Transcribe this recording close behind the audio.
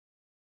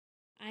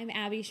I'm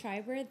Abby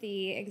Schreiber,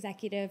 the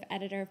executive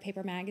editor of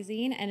Paper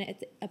Magazine, and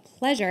it's a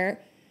pleasure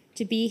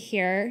to be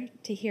here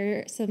to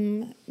hear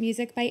some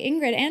music by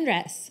Ingrid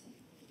Andress.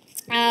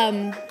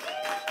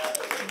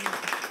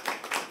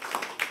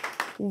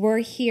 We're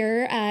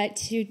here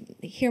to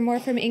hear more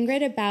from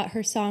Ingrid about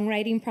her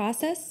songwriting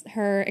process,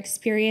 her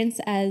experience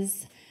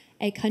as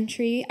a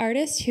country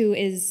artist who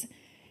is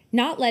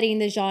not letting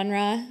the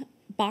genre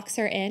box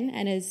her in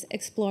and is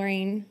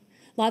exploring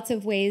lots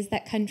of ways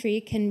that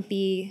country can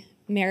be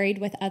married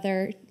with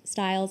other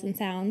styles and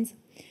sounds.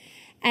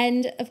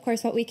 And, of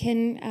course, what we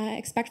can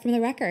expect from the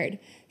record.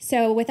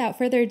 So without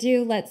further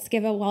ado, let's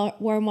give a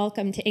warm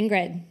welcome to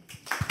Ingrid.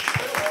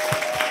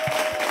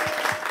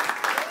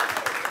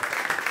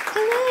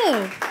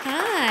 Hello.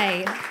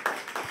 Hi.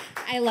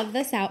 I love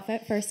this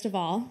outfit, first of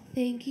all.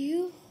 Thank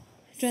you.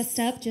 Dressed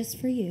up just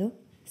for you.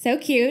 So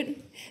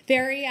cute.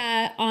 Very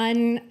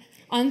on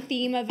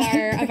theme of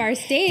our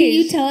stage. Can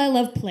you tell I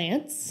love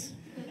plants?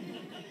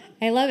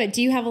 I love it.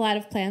 Do you have a lot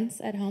of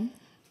plants at home?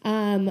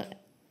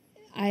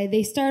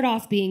 They start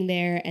off being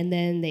there and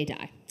then they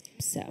die.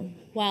 So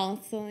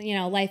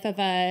life of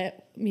a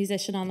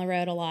musician on the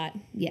road a lot.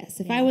 Yes,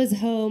 if I was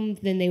home,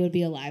 then they would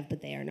be alive,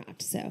 but they are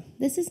not. So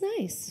this is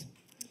nice.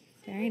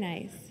 Very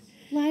nice.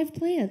 Live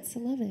plants.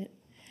 I love it.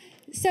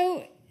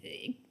 So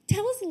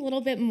tell us a little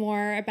bit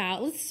more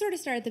about, let's sort of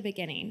start at the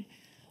beginning.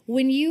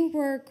 When you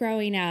were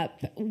growing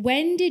up,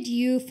 when did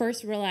you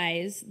first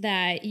realize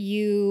that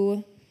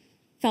you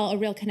felt a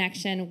real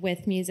connection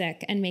with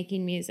music and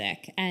making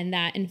music, and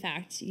that, in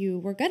fact, you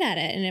were good at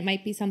it, and it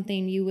might be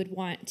something you would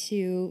want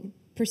to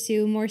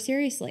pursue more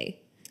seriously?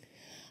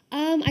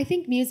 I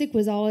think music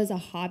was always a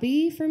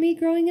hobby for me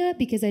growing up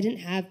because I didn't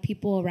have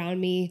people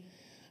around me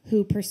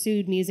who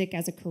pursued music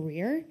as a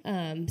career.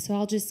 So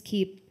I'll just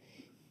keep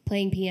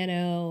playing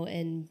piano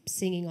and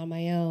singing on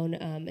my own.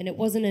 And it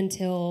wasn't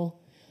until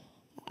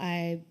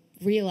I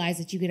realized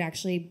that you could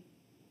actually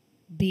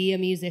be a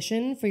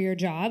musician for your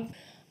job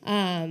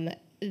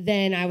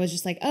then I was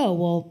just like, oh,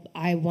 well,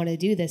 I want to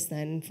do this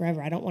then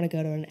forever. I don't want to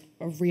go to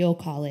a real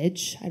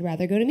college. I'd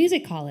rather go to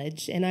music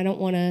college, and I don't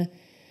want to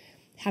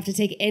have to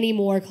take any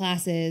more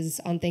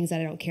classes on things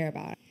that I don't care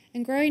about.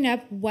 And growing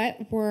up,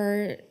 what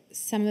were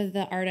some of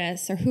the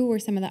artists, or who were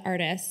some of the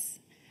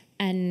artists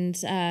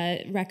and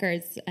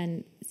records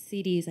and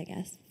CDs, I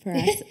guess, for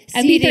us?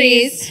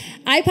 MP3s,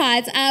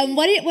 iPods.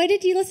 What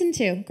did you listen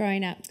to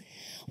growing up?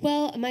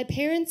 Well, my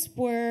parents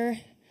were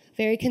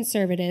very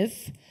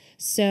conservative.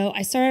 So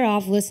I started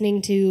off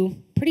listening to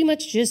pretty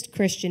much just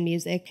Christian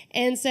music.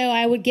 And so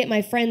I would get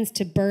my friends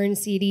to burn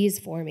CDs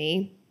for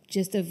me,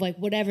 just of like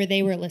whatever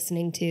they were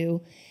listening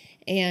to.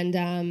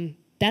 And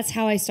that's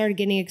how I started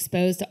getting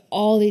exposed to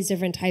all these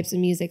different types of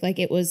music. Like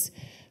it was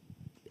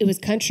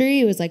country,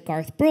 it was like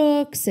Garth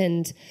Brooks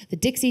and the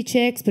Dixie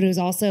Chicks, but it was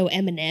also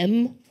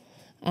Eminem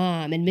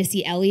and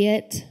Missy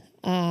Elliott.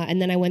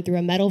 And then I went through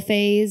a metal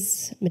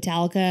phase,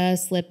 Metallica,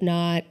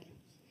 Slipknot,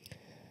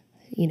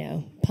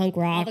 punk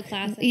rock. All the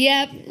classics.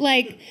 Yep.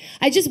 Like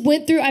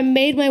I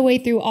made my way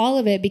through all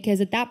of it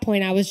because at that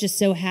point I was just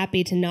so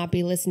happy to not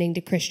be listening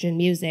to Christian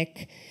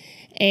music.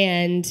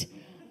 And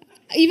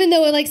even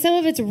though like some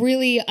of it's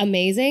really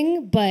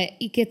amazing, but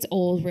it gets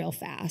old real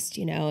fast,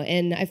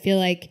 and I feel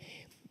like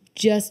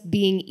just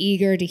being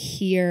eager to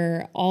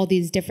hear all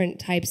these different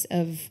types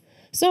of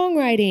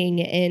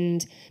songwriting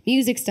and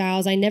music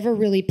styles, I never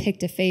really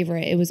picked a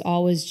favorite. It was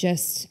always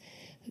just,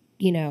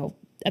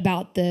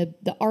 about the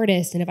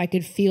artist, and if I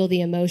could feel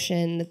the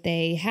emotion that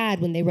they had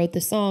when they wrote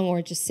the song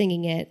or just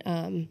singing it.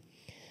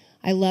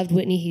 I loved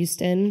Whitney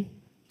Houston.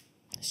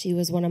 She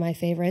was one of my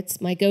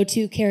favorites. My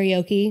go-to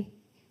karaoke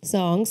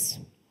songs,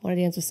 Want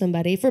to Dance with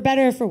Somebody, for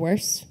better or for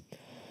worse.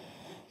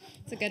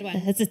 It's a good one.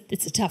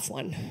 It's a tough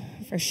one,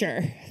 for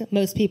sure.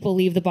 Most people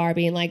leave the bar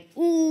being like,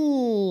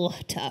 ooh,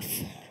 tough.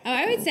 Oh,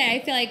 I would say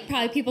I feel like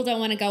probably people don't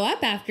want to go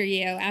up after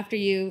you.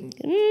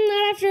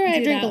 Not after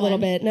I drink a little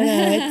bit. No,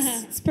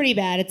 it's pretty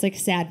bad. It's like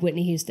sad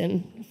Whitney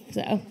Houston.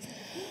 So,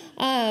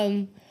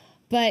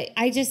 but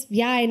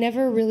I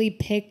never really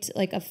picked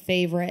like a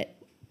favorite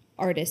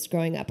artist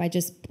growing up. I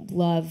just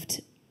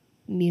loved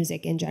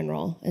music in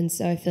general, and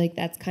so I feel like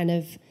that's kind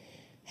of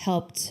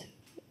helped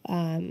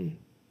kind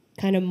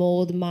of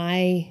mold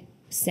my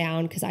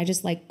sound because I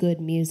just like good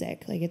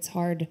music. Like it's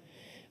hard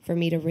for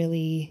me to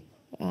really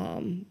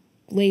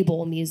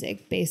label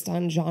music based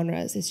on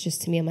genres. It's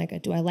just, to me, I'm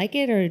like, do I like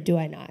it or do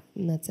I not?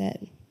 And that's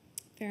it.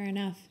 Fair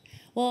enough.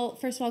 Well,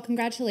 first of all,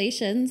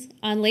 congratulations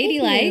on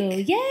Ladylike. Thank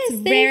you. Yes,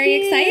 it's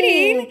very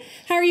exciting.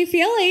 How are you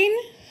feeling?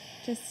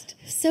 Just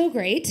so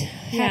great.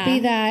 Happy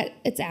that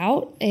it's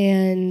out.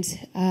 And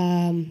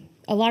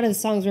a lot of the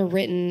songs were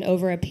written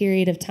over a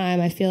period of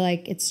time. I feel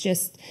like it's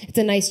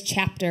a nice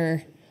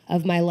chapter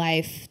of my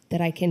life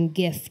that I can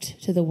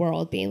gift to the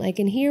world, being like,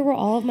 and here were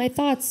all of my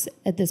thoughts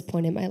at this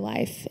point in my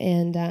life.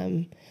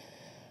 And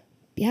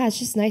it's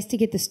just nice to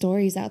get the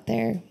stories out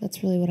there.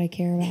 That's really what I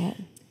care about.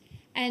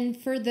 And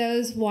for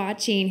those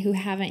watching who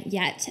haven't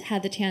yet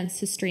had the chance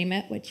to stream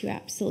it, which you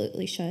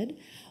absolutely should,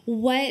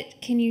 what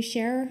can you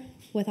share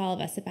with all of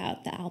us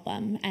about the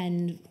album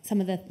and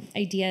some of the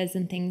ideas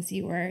and things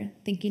you were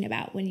thinking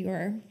about when you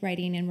were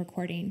writing and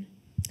recording?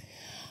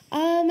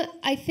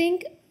 I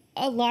think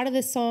a lot of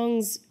the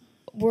songs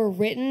were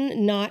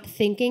written not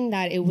thinking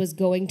that it was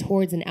going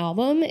towards an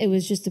album. It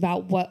was just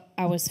about what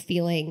I was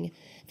feeling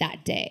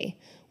that day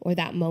or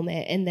that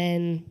moment. And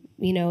then,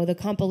 the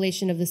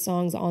compilation of the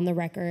songs on the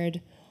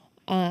record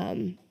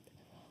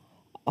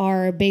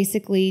are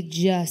basically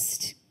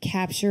just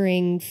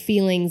capturing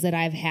feelings that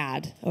I've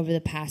had over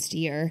the past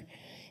year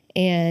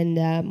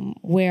and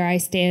where I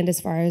stand as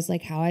far as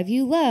like how I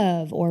view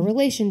love or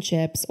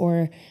relationships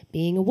or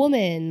being a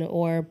woman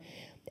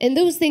and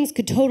those things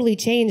could totally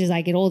change as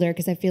I get older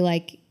because I feel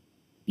like,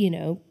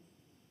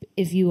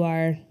 if you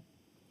are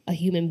a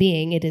human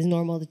being, it is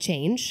normal to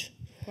change.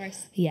 Of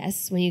course.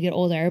 Yes, when you get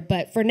older.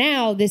 But for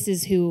now, this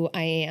is who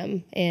I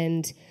am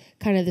and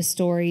kind of the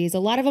stories. A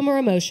lot of them are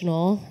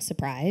emotional.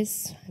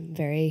 Surprise.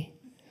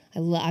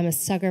 I'm a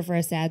sucker for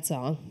a sad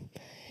song.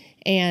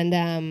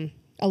 And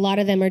a lot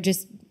of them are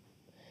just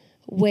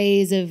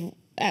ways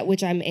at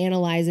which I'm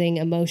analyzing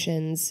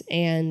emotions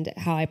and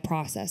how I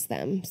process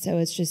them. So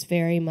it's just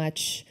very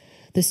much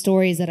the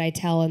stories that I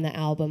tell in the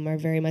album are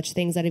very much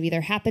things that have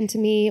either happened to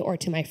me or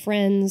to my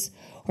friends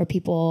or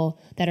people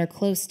that are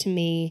close to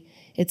me.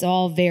 It's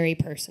all very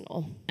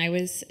personal. I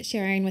was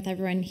sharing with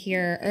everyone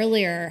here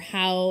earlier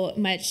how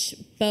much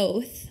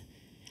both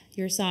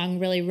your song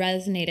really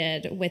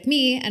resonated with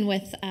me and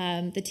with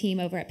the team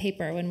over at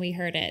Paper when we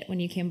heard it, when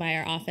you came by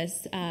our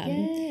office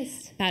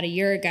about a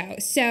year ago.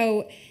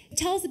 So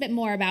tell us a bit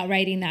more about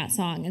writing that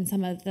song and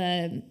some of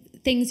the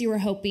things you were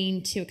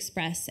hoping to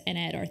express in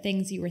it or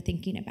things you were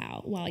thinking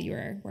about while you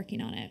were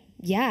working on it.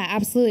 Yeah,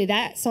 absolutely.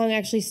 That song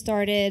actually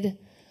started,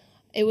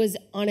 it was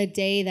on a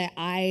day that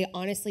I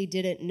honestly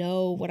didn't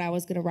know what I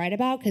was going to write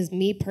about because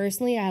me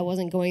personally, I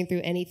wasn't going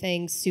through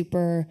anything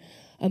super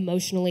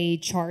emotionally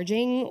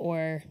charging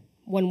or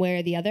one way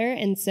or the other.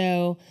 And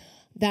so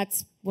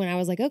that's when I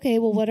was like, okay,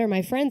 well, what are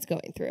my friends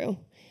going through?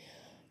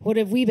 What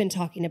have we been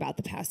talking about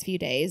the past few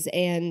days?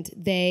 And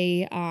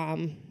they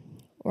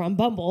were on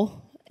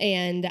Bumble.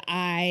 And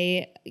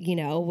I,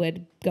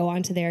 would go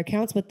onto their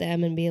accounts with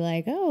them and be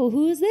like, oh,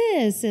 who is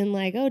this? And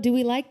like, oh, do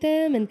we like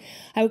them? And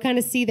I would kind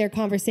of see their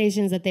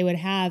conversations that they would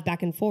have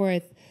back and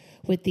forth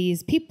with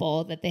these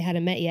people that they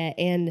hadn't met yet.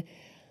 And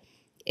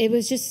it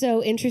was just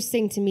so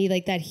interesting to me,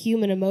 like that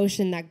human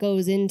emotion that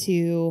goes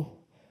into,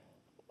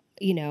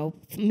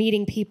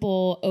 meeting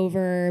people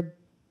over,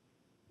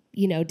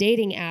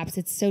 dating apps.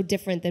 It's so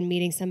different than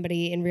meeting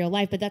somebody in real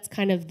life, but that's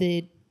kind of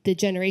the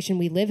generation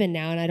we live in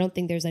now, and I don't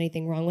think there's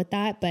anything wrong with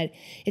that, but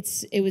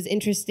it was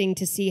interesting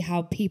to see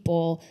how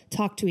people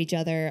talk to each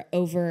other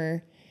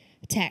over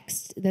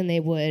text than they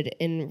would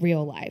in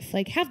real life.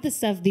 Like half the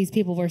stuff these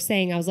people were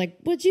saying, I was like,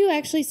 would you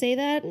actually say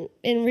that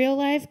in real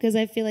life? Because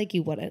I feel like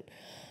you wouldn't.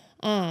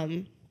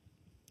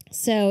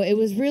 So it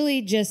was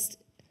really just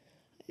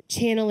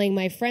channeling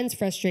my friends'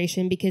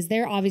 frustration because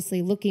they're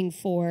obviously looking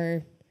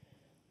for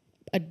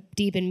a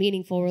deep and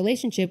meaningful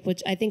relationship,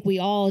 which I think we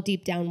all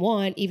deep down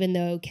want, even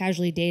though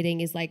casually dating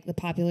is like the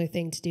popular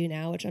thing to do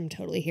now, which I'm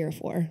totally here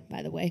for,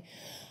 by the way.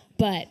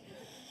 But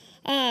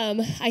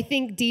I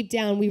think deep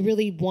down we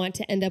really want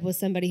to end up with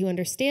somebody who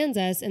understands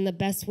us, and the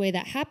best way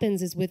that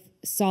happens is with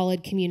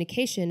solid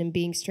communication and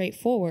being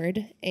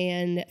straightforward.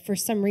 And for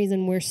some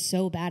reason, we're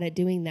so bad at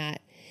doing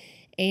that.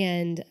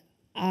 And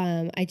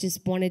I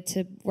just wanted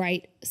to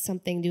write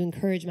something to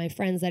encourage my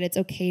friends that it's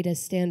okay to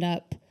stand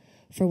up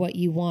for what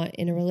you want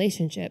in a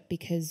relationship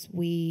because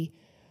we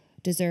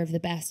deserve the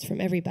best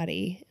from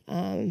everybody.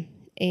 So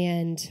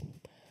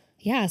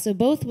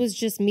both was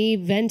just me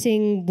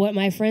venting what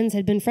my friends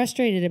had been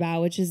frustrated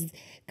about, which is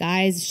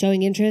guys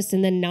showing interest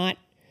and then not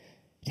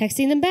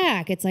texting them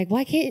back. It's like,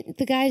 why can't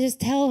the guy just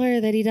tell her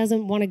that he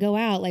doesn't want to go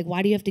out? Like,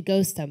 why do you have to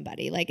ghost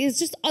somebody? Like, it's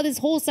just this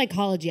whole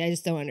psychology I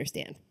just don't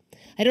understand.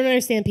 I don't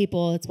understand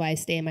people. That's why I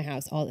stay in my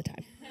house all the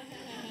time.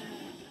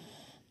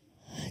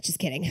 Just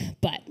kidding.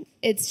 But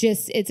it's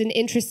an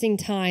interesting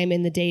time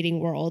in the dating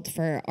world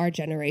for our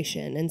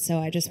generation. And so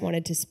I just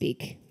wanted to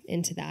speak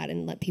into that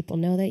and let people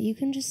know that you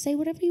can just say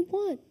whatever you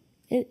want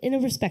in a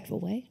respectful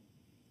way,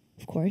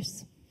 of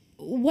course.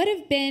 What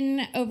have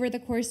been, over the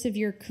course of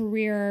your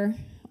career,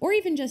 or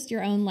even just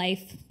your own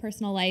life,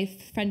 personal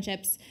life,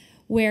 friendships,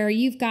 where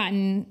you've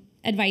gotten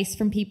advice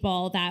from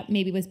people that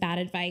maybe was bad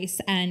advice,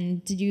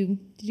 and did you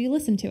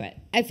listen to it?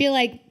 I feel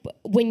like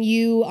when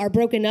you are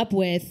broken up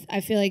with,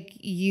 I feel like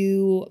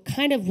you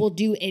kind of will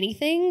do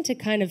anything to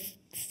kind of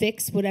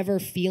fix whatever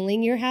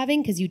feeling you're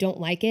having because you don't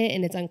like it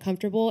and it's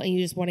uncomfortable and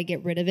you just want to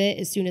get rid of it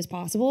as soon as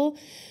possible.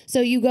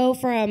 So you go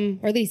from,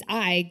 or at least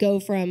I go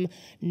from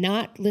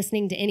not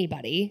listening to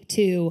anybody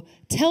to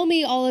tell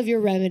me all of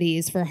your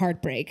remedies for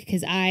heartbreak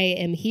because I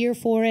am here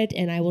for it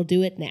and I will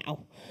do it now.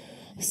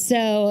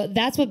 So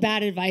that's what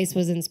bad advice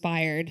was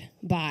inspired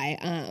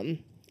by.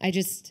 I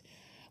just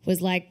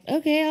was like,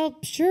 okay,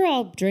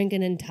 I'll drink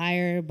an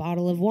entire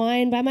bottle of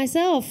wine by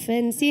myself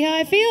and see how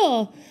I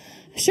feel.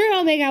 Sure,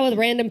 I'll make out with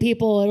random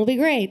people. It'll be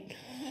great.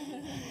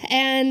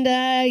 And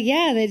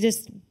they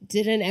just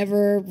didn't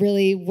ever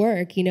really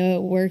work. You know,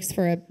 it works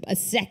for a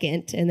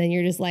second, and then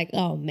you're just like,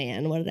 oh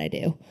man, what did I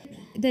do?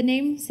 The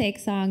namesake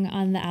song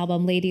on the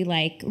album,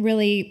 Ladylike,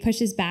 really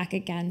pushes back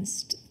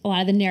against a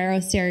lot of the narrow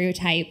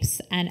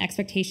stereotypes and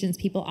expectations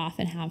people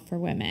often have for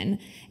women,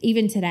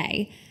 even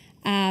today.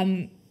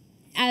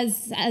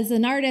 As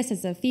an artist,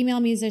 as a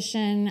female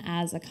musician,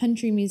 as a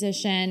country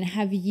musician,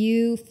 have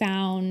you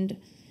found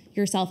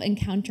yourself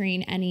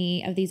encountering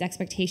any of these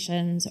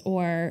expectations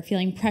or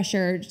feeling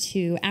pressured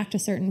to act a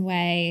certain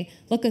way,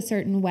 look a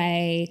certain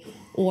way,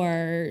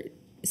 or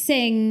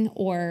sing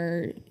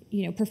or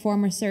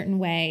perform a certain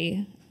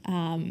way,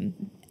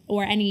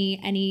 or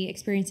any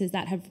experiences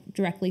that have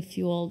directly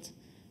fueled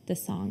the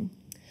song?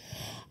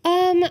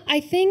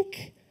 I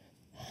think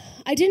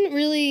I didn't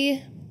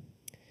really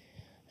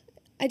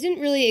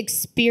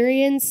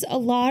experience a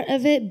lot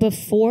of it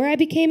before I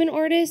became an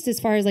artist. As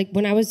far as like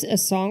when I was a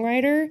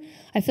songwriter,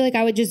 I feel like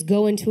I would just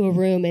go into a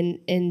room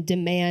and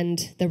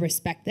demand the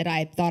respect that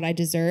I thought I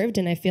deserved.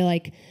 And I feel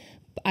like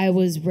I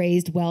was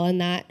raised well in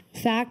that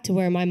fact,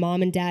 where my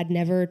mom and dad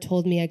never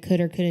told me I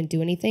could or couldn't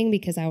do anything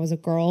because I was a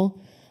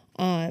girl.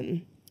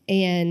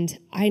 And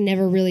I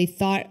never really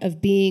thought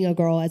of being a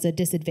girl as a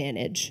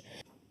disadvantage.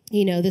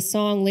 You know, the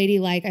song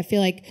Ladylike, I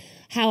feel like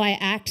how I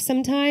act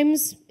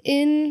sometimes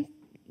in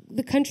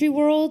the country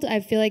world, I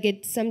feel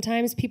like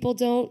sometimes people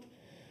don't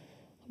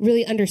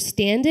really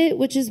understand it,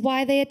 which is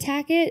why they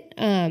attack it.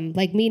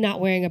 Like me not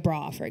wearing a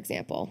bra, for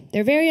example.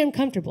 They're very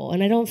uncomfortable,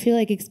 and I don't feel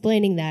like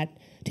explaining that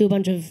to a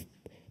bunch of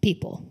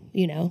people,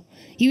 you know?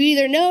 You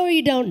either know or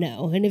you don't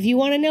know, and if you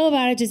want to know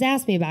about it, just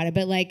ask me about it.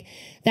 But like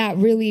that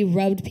really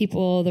rubbed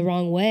people the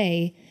wrong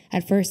way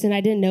at first, and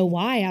I didn't know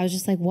why. I was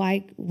just like,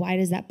 why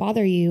does that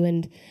bother you?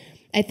 And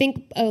I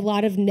think a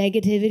lot of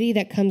negativity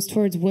that comes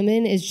towards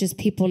women is just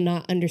people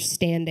not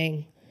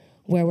understanding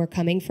where we're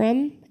coming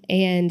from.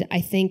 And I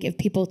think if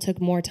people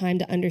took more time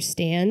to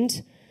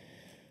understand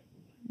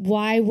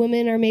why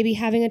women are maybe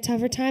having a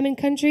tougher time in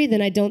country,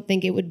 then I don't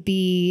think it would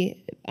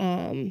be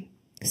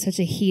such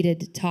a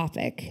heated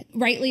topic.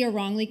 Rightly or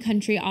wrongly,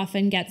 country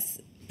often gets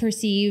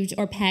perceived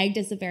or pegged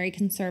as a very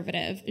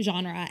conservative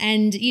genre.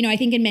 And, I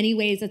think in many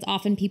ways it's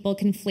often people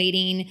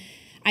conflating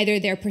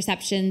either their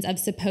perceptions of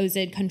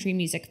supposed country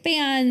music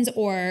fans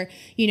or,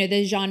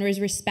 the genre's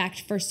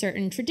respect for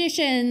certain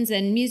traditions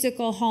and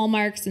musical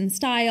hallmarks and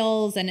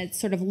styles and its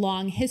sort of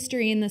long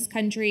history in this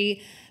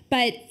country.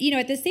 But,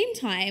 at the same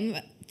time,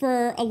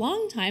 for a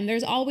long time,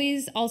 there's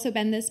always also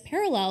been this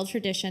parallel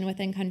tradition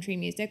within country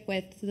music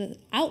with the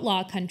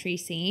outlaw country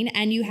scene.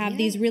 And you have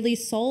these really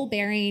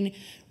soul-bearing,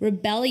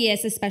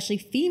 rebellious, especially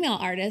female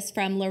artists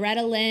from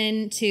Loretta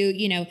Lynn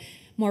to,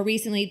 more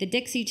recently, the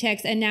Dixie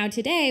Chicks, and now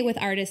today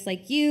with artists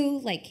like you,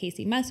 like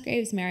Casey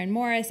Musgraves, Maren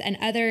Morris, and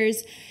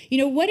others.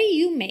 What do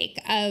you make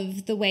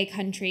of the way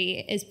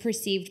country is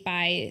perceived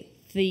by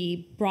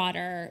the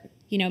broader,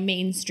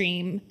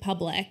 mainstream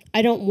public?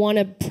 I don't want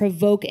to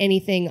provoke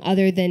anything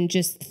other than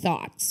just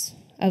thoughts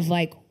of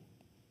like,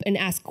 and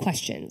ask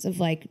questions of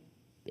like,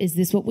 is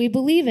this what we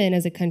believe in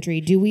as a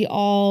country? Do we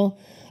all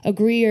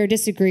agree or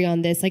disagree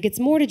on this? Like, it's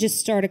more to just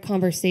start a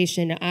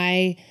conversation.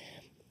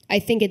 I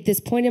think at this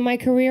point in my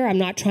career, I'm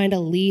not trying to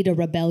lead a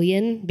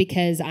rebellion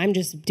because I'm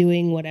just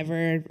doing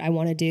whatever I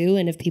want to do.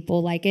 And if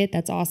people like it,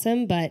 that's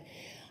awesome. But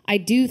I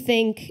do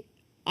think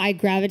I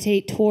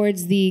gravitate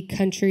towards the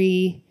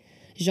country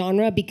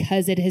genre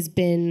because it has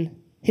been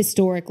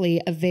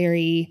historically a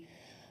very,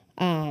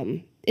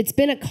 it's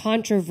been a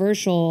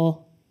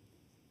controversial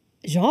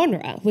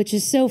genre, which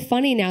is so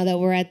funny now that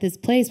we're at this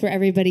place where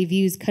everybody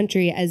views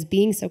country as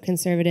being so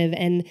conservative.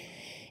 And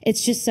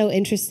it's just so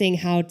interesting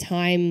how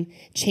time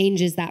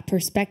changes that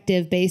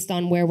perspective based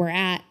on where we're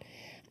at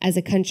as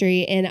a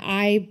country. And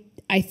I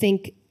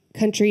think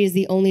country is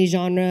the only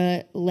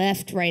genre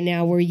left right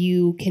now where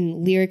you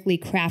can lyrically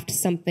craft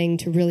something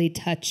to really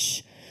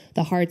touch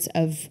the hearts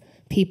of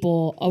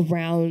people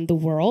around the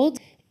world.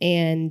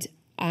 And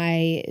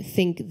I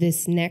think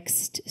this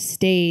next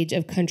stage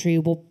of country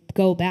will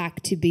go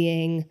back to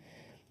being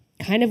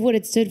kind of what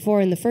it stood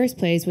for in the first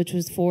place, which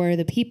was for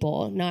the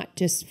people, not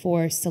just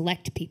for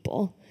select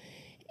people.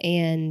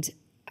 And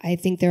I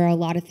think there are a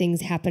lot of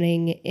things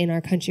happening in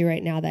our country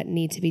right now that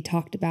need to be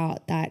talked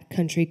about that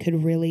country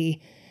could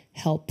really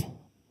help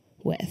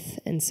with.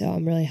 And so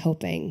I'm really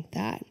hoping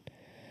that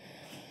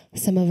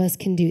some of us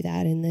can do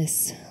that in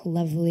this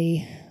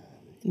lovely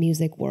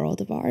music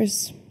world of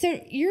ours. So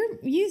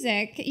your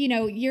music,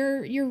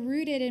 you're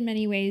rooted in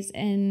many ways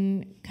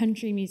in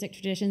country music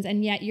traditions,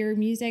 and yet your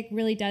music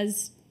really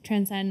does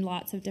transcend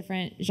lots of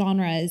different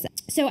genres.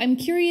 So I'm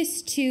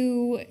curious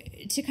to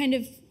kind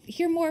of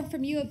hear more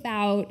from you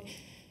about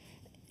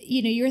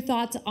your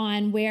thoughts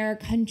on where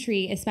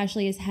country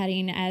especially is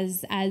heading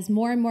as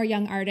more and more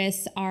young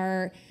artists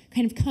are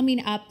kind of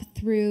coming up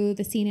through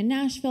the scene in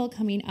Nashville,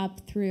 coming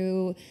up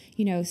through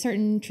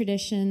certain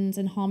traditions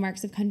and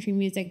hallmarks of country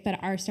music, but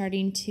are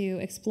starting to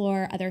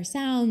explore other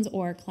sounds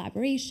or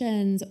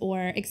collaborations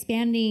or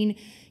expanding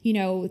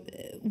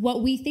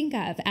what we think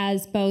of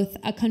as both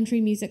a country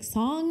music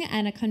song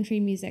and a country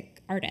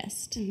music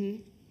artist.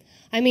 Mm-hmm.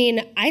 I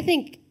mean, I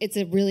think it's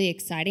a really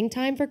exciting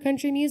time for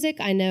country music.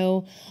 I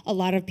know a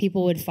lot of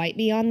people would fight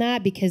me on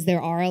that because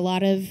there are a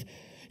lot of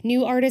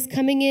new artists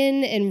coming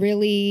in and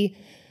really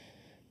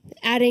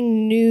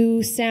adding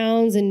new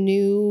sounds and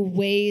new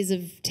ways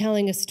of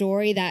telling a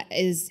story that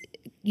is,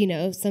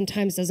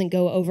 sometimes doesn't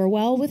go over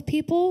well with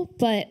people.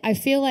 But I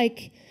feel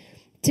like,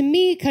 to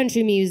me,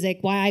 country music,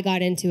 why I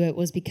got into it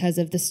was because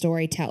of the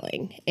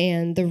storytelling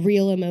and the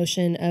real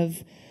emotion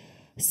of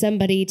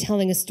somebody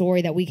telling a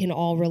story that we can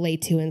all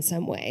relate to in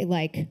some way.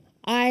 Like,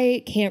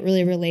 I can't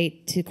really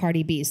relate to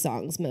Cardi B's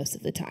songs most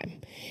of the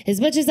time,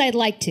 as much as I'd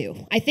like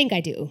to. I think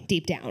I do,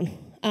 deep down.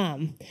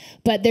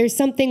 But there's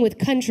something with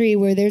country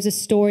where there's a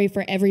story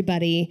for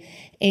everybody,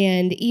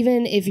 and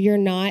even if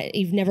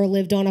you've never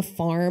lived on a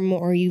farm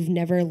or you've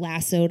never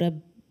lassoed a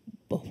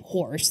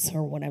horse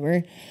or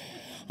whatever,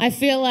 I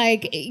feel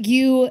like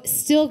you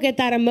still get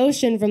that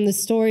emotion from the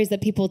stories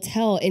that people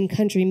tell in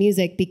country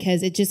music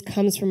because it just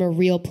comes from a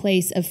real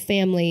place of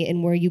family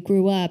and where you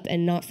grew up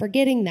and not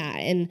forgetting that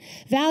and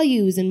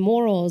values and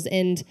morals.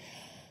 And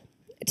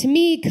to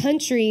me,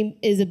 country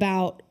is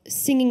about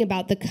singing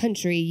about the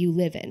country you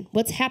live in.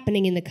 What's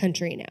happening in the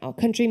country now?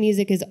 Country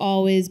music has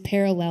always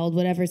paralleled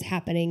whatever's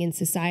happening in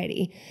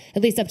society,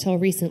 at least up till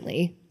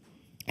recently,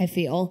 I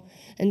feel.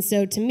 And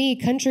so to me,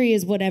 country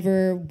is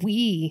whatever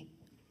we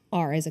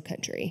are as a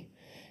country.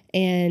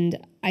 And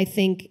I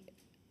think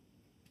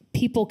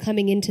people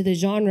coming into the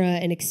genre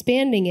and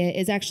expanding it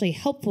is actually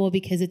helpful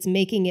because it's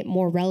making it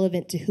more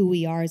relevant to who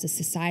we are as a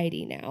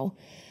society now.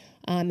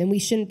 And we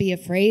shouldn't be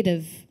afraid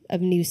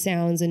of new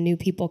sounds and new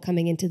people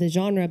coming into the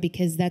genre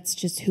because that's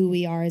just who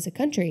we are as a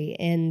country.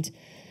 And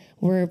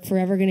we're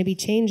forever going to be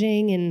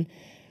changing, and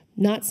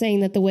not saying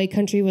that the way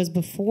country was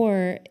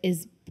before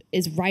is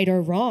right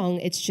or wrong.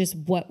 It's just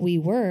what we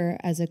were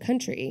as a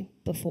country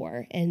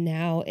before. And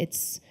now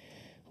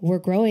we're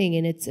growing,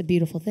 and it's a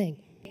beautiful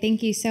thing.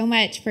 Thank you so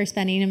much for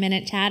spending a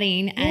minute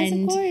chatting. Yes,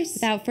 and of course.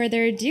 Without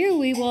further ado,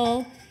 we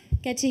will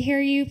get to hear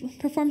you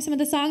perform some of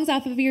the songs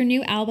off of your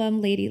new album,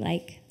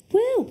 Ladylike.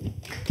 Woo!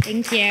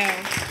 Thank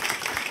you.